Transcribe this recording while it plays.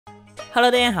Hello，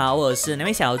 大家好，我是南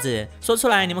美小猴子。说出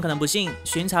来你们可能不信，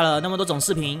巡查了那么多种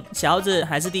视频，小猴子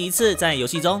还是第一次在游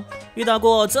戏中遇到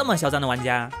过这么嚣张的玩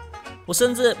家。我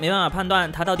甚至没办法判断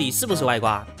他到底是不是外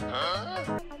挂。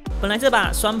本来这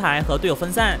把双排和队友分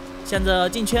散，想着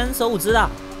进圈收物资的，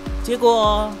结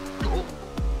果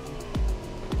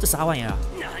这啥玩意儿啊？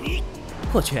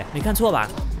我去，没看错吧？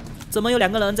怎么有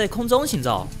2个人在空中行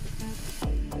走？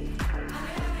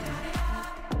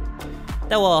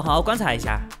带我好好观察一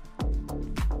下。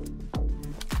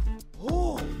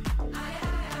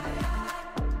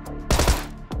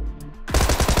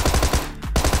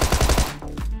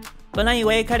本来以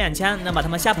为开2枪能把他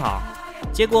们吓跑，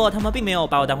结果他们并没有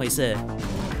把我当回事。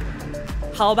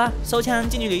好吧，收枪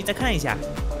近距离再看一下。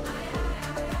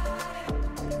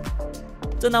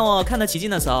正当我看得起劲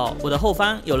的时候，我的后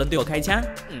方有人对我开枪。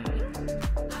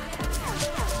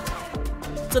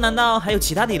这难道还有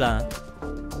其他敌人？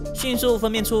迅速分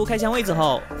辨出开枪位置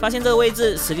后，发现这个位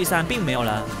置实际上并没有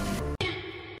人。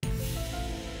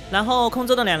然后空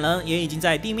中的2人也已经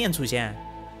在地面出现，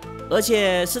而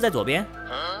且是在左边。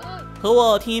和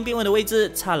我听音并位的位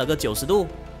置差了个90度，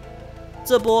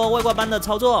这波外挂般的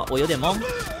操作我有点懵。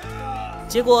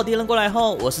结果敌人过来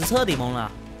后，我是彻底懵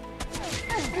了。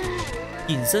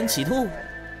隐身骑兔？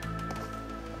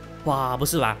哇，不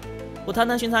是吧？我堂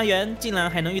堂巡查员竟然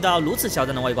还能遇到如此嚣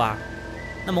张的外挂？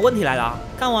那么问题来了，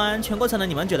看完全过程的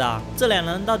你们觉得这2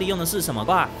人到底用的是什么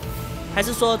挂？还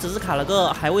是说只是卡了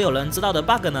个还未有人知道的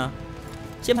bug 呢？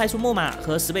先排除木马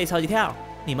和10倍超级跳，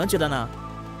你们觉得呢？